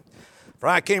 said, for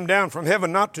I came down from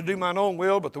heaven not to do mine own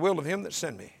will, but the will of him that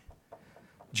sent me.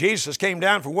 Jesus came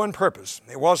down for one purpose.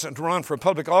 It wasn't to run for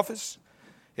public office.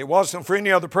 It wasn't for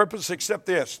any other purpose except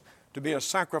this, to be a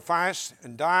sacrifice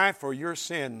and die for your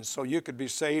sins so you could be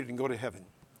saved and go to heaven.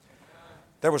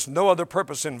 There was no other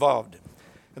purpose involved.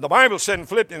 And the Bible said in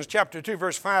Philippians chapter 2,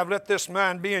 verse 5, let this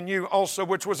mind be in you also,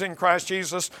 which was in Christ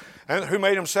Jesus, and who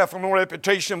made himself of no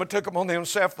reputation, but took upon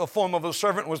himself the form of a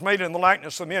servant, was made in the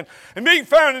likeness of men. And being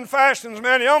found in fashion as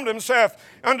man, he humbled himself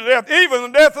unto death, even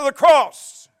the death of the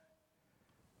cross.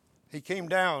 He came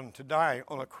down to die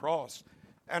on a cross.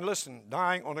 And listen,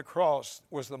 dying on a cross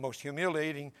was the most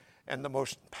humiliating and the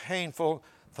most painful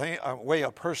way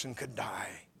a person could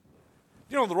die.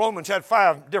 You know, the Romans had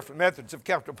 5 different methods of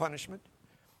capital punishment.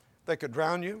 They could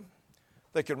drown you.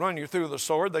 They could run you through the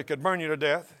sword. They could burn you to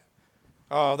death.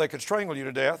 They could strangle you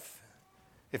to death.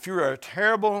 If you were a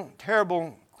terrible,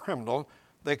 terrible criminal,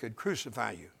 they could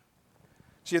crucify you.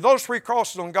 See, those 3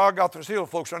 crosses on Golgotha's hill,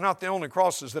 folks, are not the only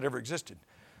crosses that ever existed.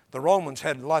 The Romans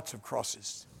had lots of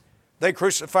crosses. They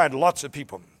crucified lots of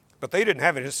people. But they didn't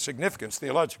have any significance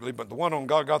theologically, but the one on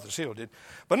Golgotha's hill did.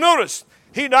 But notice,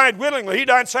 he died willingly, he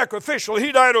died sacrificially,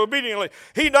 he died obediently,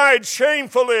 he died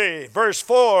shamefully. Verse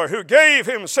 4, who gave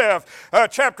himself,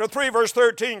 chapter 3, verse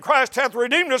 13, Christ hath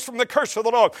redeemed us from the curse of the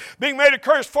law, being made a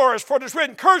curse for us, for it is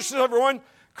written, curses everyone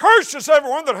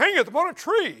that hangeth upon a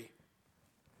tree.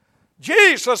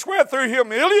 Jesus went through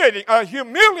a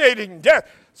humiliating death.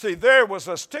 See, there was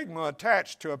a stigma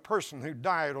attached to a person who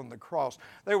died on the cross.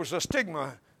 There was a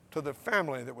stigma to the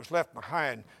family that was left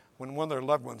behind when one of their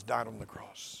loved ones died on the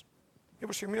cross. It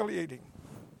was humiliating,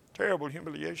 terrible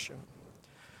humiliation.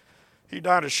 He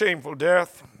died a shameful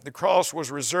death. The cross was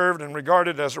reserved and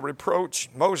regarded as a reproach.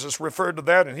 Moses referred to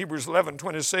that in Hebrews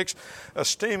 11:26,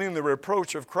 esteeming the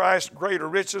reproach of Christ greater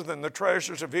riches than the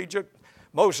treasures of Egypt.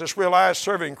 Moses realized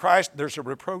serving Christ, there's a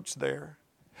reproach there.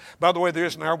 By the way, there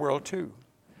is in our world too.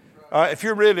 If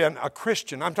you're really a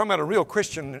Christian, I'm talking about a real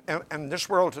Christian in this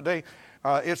world today,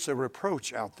 it's a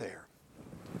reproach out there.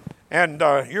 And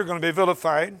you're going to be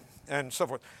vilified and so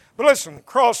forth. But listen,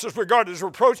 cross is regarded as a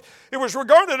reproach. It was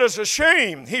regarded as a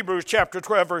shame, Hebrews chapter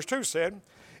 12, verse 2 said,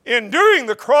 enduring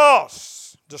the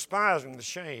cross, despising the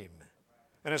shame,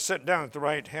 and is set down at the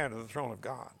right hand of the throne of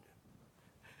God.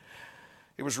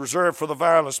 It was reserved for the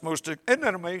vilest, most... Isn't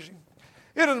that amazing?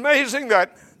 It is amazing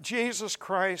that Jesus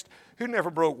Christ, who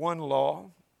never broke one law,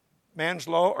 man's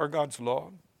law or God's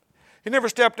law, he never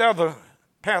stepped out of the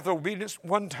path of obedience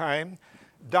one time,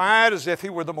 died as if he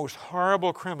were the most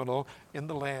horrible criminal in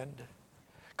the land.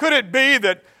 Could it be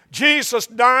that Jesus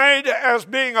died as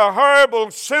being a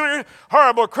horrible sinner,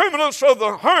 horrible criminal, so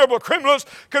the horrible criminals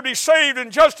could be saved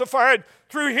and justified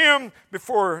through him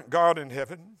before God in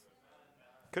heaven?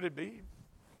 Could it be?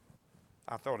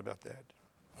 I thought about that.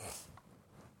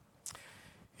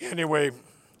 Anyway,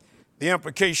 the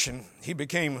implication, he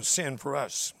became sin for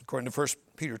us, according to 1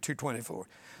 Peter 2:24.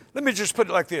 Let me just put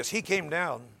it like this. He came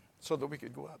down so that we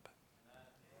could go up.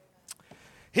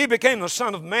 He became the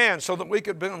Son of Man so that we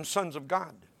could become sons of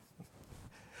God.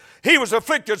 He was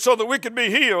afflicted so that we could be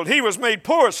healed. He was made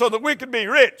poor so that we could be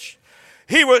rich.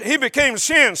 He became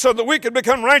sin so that we could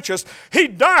become righteous. He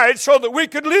died so that we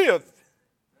could live.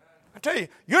 I tell you,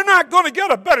 you're not going to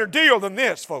get a better deal than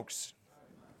this, folks.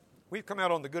 We've come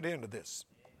out on the good end of this.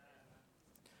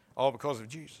 All because of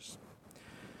Jesus.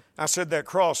 I said that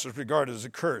cross is regarded as a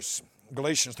curse.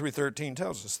 Galatians 3:13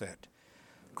 tells us that.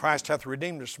 Christ hath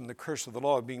redeemed us from the curse of the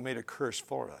law, being made a curse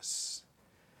for us.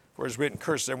 For it is written,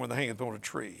 curse everyone that hangeth on a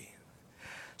tree.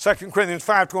 2 Corinthians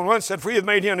 5:21 said, for he hath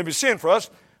made him to be sin for us,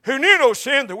 who knew no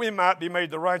sin, that we might be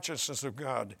made the righteousness of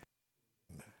God.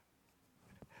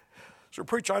 So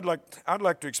preacher, I'd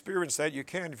like to experience that. You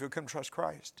can if you'll come trust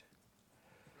Christ.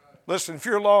 Listen, if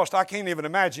you're lost, I can't even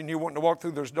imagine you wanting to walk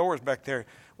through those doors back there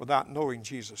without knowing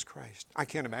Jesus Christ. I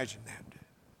can't imagine that.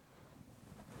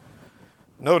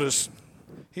 Notice,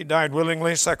 he died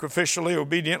willingly, sacrificially,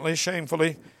 obediently,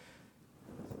 shamefully.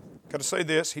 Got to say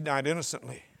this, he died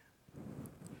innocently.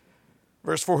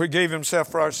 Verse 4, he gave himself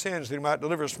for our sins that he might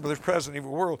deliver us from this present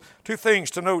evil world. 2 things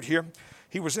to note here.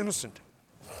 He was innocent.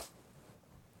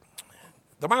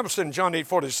 The Bible said in John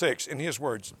 8:46, in his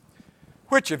words,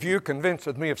 which of you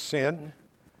convinceth me of sin?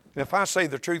 And if I say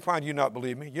the truth, why do you not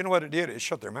believe me? You know what it did? It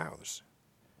shut their mouths.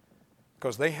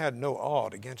 Because they had no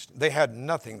aught against him. They had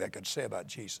nothing they could say about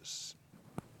Jesus.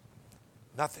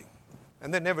 Nothing.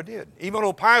 And they never did. Even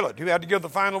old Pilate, who had to give the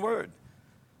final word.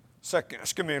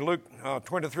 Luke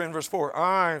 23 and verse 4,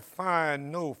 I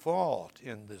find no fault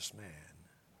in this man.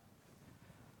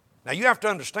 Now you have to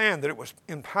understand that it was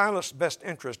in Pilate's best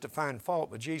interest to find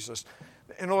fault with Jesus.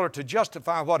 In order to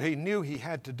justify what he knew he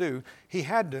had to do, he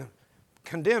had to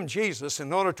condemn Jesus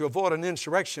in order to avoid an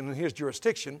insurrection in his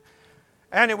jurisdiction.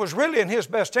 And it was really in his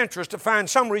best interest to find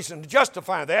some reason to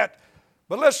justify that.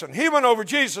 But listen, he went over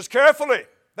Jesus carefully.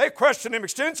 They questioned him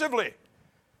extensively.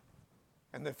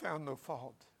 And they found no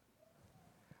fault.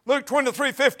 Luke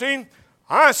 23:15,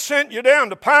 I sent you down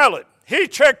to Pilate. He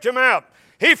checked him out.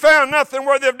 He found nothing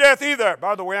worthy of death either.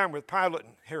 By the way, I'm with Pilate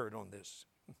and Herod on this.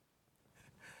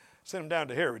 Sent him down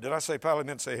to Herod. Did I say Pilate? I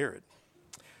meant to say Herod.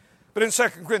 But in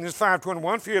 2 Corinthians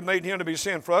 5:21, for you have made him to be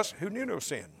sin for us who knew no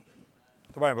sin.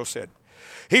 The Bible said.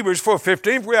 Hebrews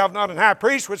 4:15, we have not an high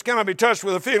priest which cannot be touched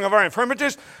with the feeling of our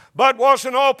infirmities, but was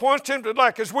in all points tempted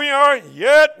like as we are,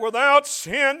 yet without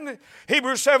sin.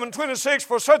 Hebrews 7:26,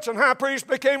 for such an high priest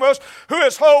became us, who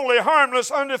is holy,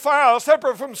 harmless, undefiled,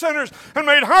 separate from sinners, and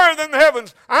made higher than the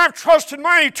heavens. I've trusted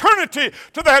my eternity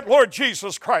to that Lord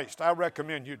Jesus Christ. I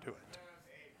recommend you do it.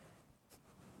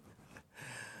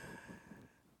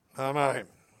 My.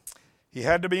 He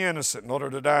had to be innocent in order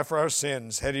to die for our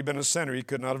sins. Had he been a sinner, he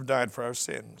could not have died for our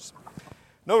sins.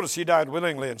 Notice he died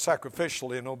willingly and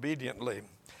sacrificially and obediently.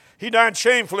 He died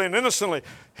shamefully and innocently.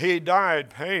 He died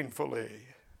painfully.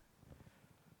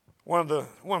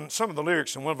 Some of the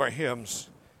lyrics in one of our hymns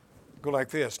go like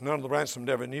this. None of the ransomed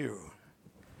ever knew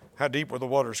how deep were the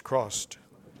waters crossed,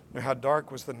 nor how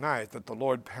dark was the night that the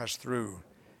Lord passed through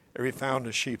ere he found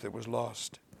a sheep that was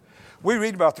lost. We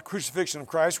read about the crucifixion of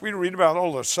Christ. We read about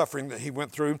all the suffering that he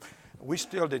went through. We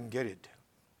still didn't get it.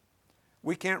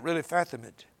 We can't really fathom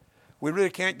it. We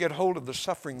really can't get hold of the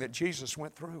suffering that Jesus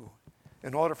went through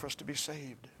in order for us to be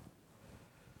saved.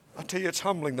 I tell you, it's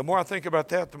humbling. The more I think about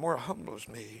that, the more it humbles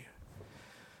me.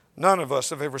 None of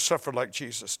us have ever suffered like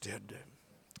Jesus did.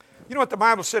 You know what the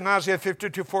Bible said in Isaiah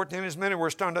 52:14? His many were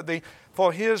astounded at thee,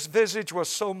 for his visage was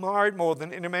so marred more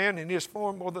than any man, and his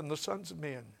form more than the sons of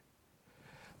men.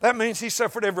 That means he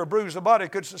suffered every bruise the body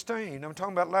could sustain. I'm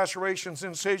talking about lacerations,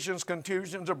 incisions,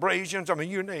 contusions, abrasions. I mean,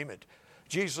 you name it.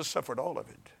 Jesus suffered all of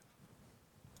it.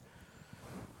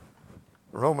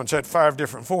 The Romans had 5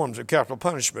 different forms of capital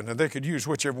punishment, and they could use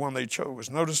whichever one they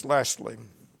chose. Notice lastly,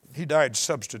 he died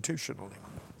substitutionally.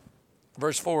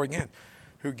 Verse 4 again,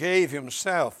 who gave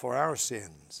himself for our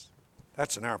sins.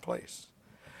 That's in our place.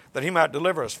 That he might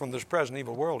deliver us from this present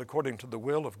evil world according to the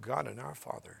will of God and our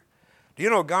Father. Do you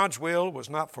know God's will was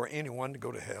not for anyone to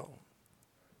go to hell?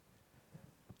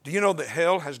 Do you know that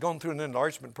hell has gone through an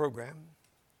enlargement program?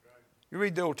 You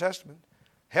read the Old Testament.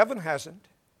 Heaven hasn't.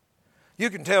 You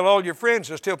can tell all your friends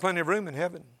there's still plenty of room in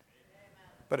heaven.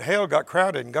 But hell got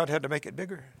crowded and God had to make it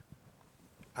bigger.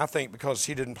 I think because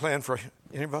he didn't plan for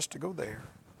any of us to go there.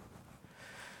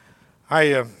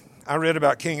 I read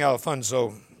about King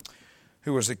Alfonso,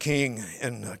 who was a king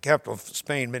in the capital of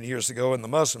Spain many years ago, and the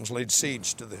Muslims laid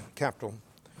siege to the capital.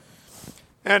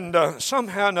 And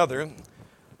somehow or another,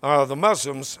 the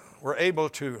Muslims were able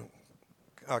to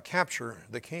capture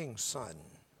the king's son.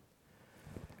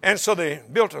 And so they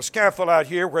built a scaffold out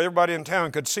here where everybody in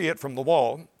town could see it from the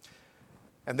wall.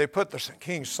 And they put the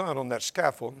king's son on that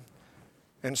scaffold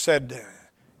and said,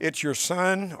 it's your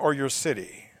son or your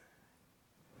city.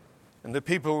 And the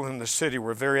people in the city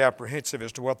were very apprehensive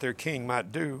as to what their king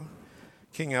might do,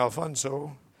 King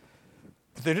Alfonso.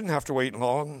 But they didn't have to wait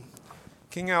long.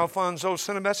 King Alfonso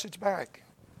sent a message back.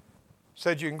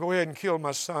 Said, you can go ahead and kill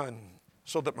my son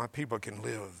so that my people can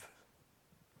live.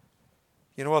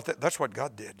 You know what? That's what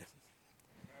God did.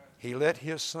 He let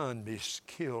his son be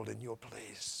killed in your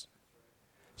place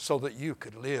so that you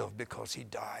could live because he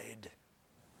died.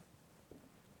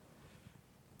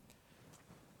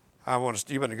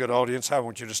 You've been a good audience. I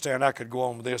want you to stand. I could go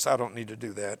on with this. I don't need to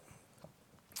do that.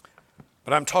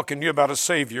 But I'm talking to you about a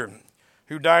Savior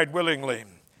who died willingly,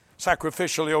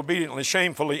 sacrificially, obediently,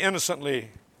 shamefully,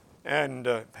 innocently, and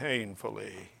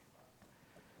painfully.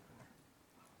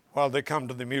 While they come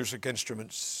to the music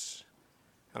instruments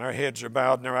and our heads are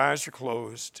bowed and our eyes are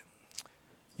closed,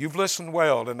 you've listened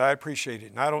well, and I appreciate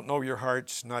it. And I don't know your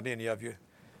hearts, not any of you.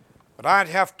 But I'd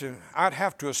have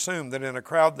to assume that in a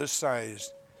crowd this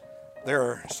size, there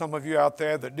are some of you out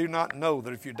there that do not know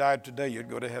that if you died today, you'd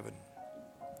go to heaven.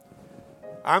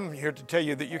 I'm here to tell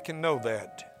you that you can know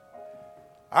that.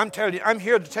 I'm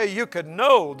here to tell you you can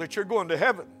know that you're going to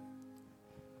heaven.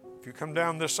 If you come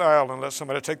down this aisle and let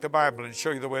somebody take the Bible and show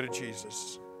you the way to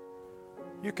Jesus,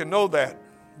 you can know that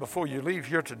before you leave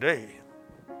here today.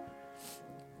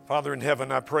 Father in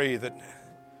heaven, I pray that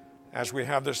as we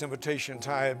have this invitation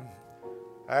time,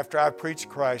 after I preach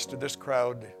Christ to this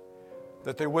crowd,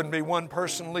 that there wouldn't be one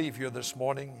person leave here this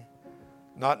morning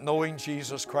not knowing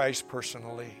Jesus Christ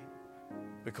personally,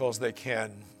 because they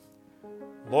can.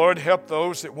 Lord, help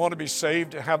those that want to be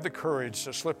saved to have the courage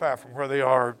to slip out from where they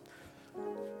are,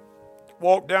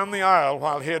 walk down the aisle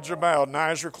while heads are bowed and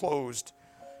eyes are closed,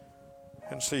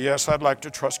 and say, yes, I'd like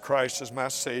to trust Christ as my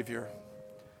Savior.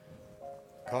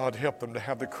 God, help them to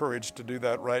have the courage to do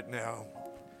that right now.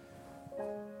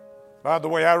 By the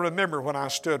way, I remember when I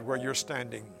stood where you're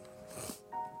standing.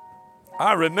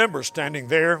 I remember standing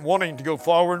there wanting to go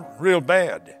forward real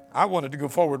bad. I wanted to go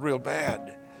forward real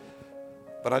bad,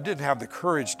 but I didn't have the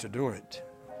courage to do it.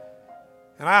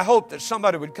 And I hoped that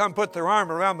somebody would come put their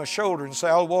arm around my shoulder and say,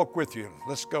 I'll walk with you.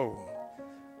 Let's go.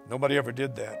 Nobody ever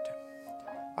did that.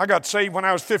 I got saved when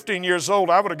I was 15 years old.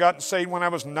 I would have gotten saved when I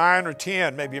was 9 or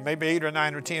 10, maybe 8 or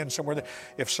 9 or 10, somewhere there,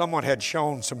 if someone had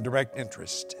shown some direct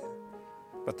interest.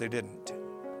 But they didn't.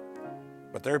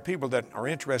 But there are people that are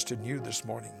interested in you this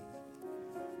morning.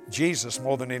 Jesus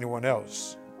more than anyone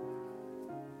else.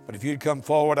 But if you'd come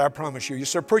forward, I promise you. You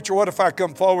say, preacher, what if I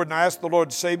come forward and I ask the Lord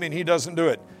to save me and He doesn't do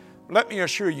it? Let me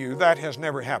assure you, that has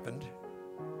never happened.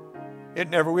 It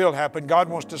never will happen. God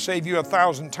wants to save you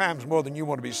 1,000 times more than you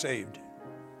want to be saved.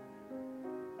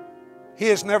 He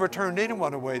has never turned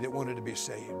anyone away that wanted to be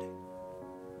saved.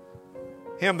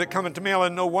 Him that cometh to me I'll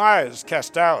in no wise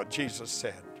cast out, Jesus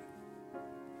said.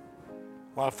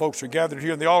 While folks are gathered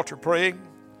here in the altar praying,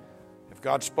 if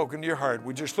God's spoken to your heart,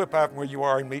 would you slip out from where you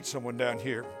are and meet someone down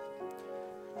here?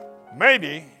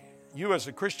 Maybe you as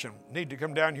a Christian need to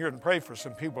come down here and pray for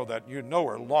some people that you know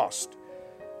are lost.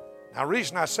 Now, the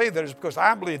reason I say that is because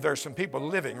I believe there are some people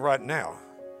living right now.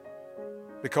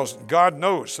 Because God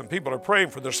knows some people are praying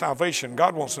for their salvation.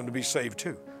 God wants them to be saved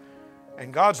too.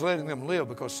 And God's letting them live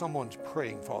because someone's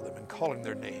praying for them and calling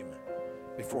their name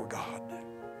before God.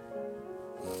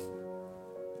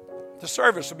 The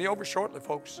service will be over shortly,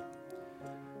 folks.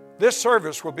 This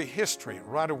service will be history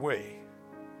right away.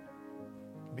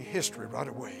 Be history right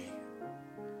away.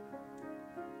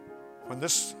 When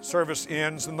this service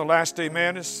ends and the last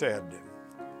amen is said,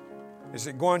 is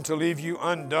it going to leave you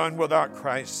undone without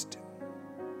Christ?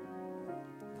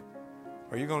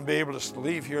 Are you going to be able to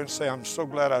leave here and say, I'm so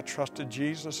glad I trusted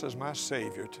Jesus as my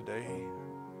Savior today?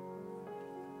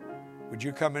 Would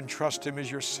you come and trust Him as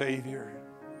your Savior?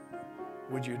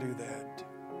 Would you do that?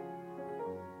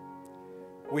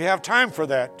 We have time for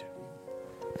that.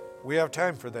 We have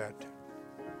time for that.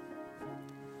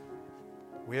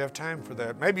 We have time for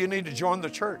that. Maybe you need to join the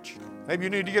church. Maybe you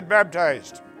need to get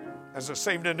baptized as a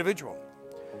saved individual.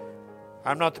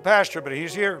 I'm not the pastor, but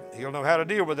he's here. He'll know how to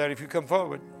deal with that if you come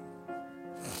forward.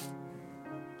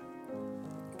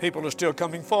 People are still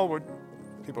coming forward.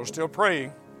 People are still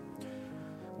praying.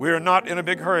 We are not in a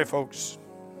big hurry, folks.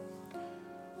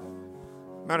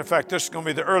 Matter of fact, this is going to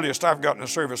be the earliest I've gotten a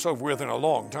service over with in a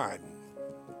long time.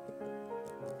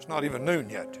 It's not even noon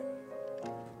yet.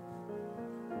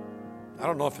 I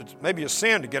don't know if it's maybe a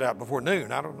sin to get out before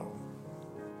noon. I don't know.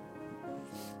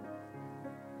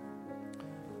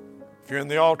 If you're in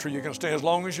the altar, you can stay as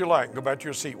long as you like and go back to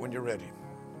your seat when you're ready.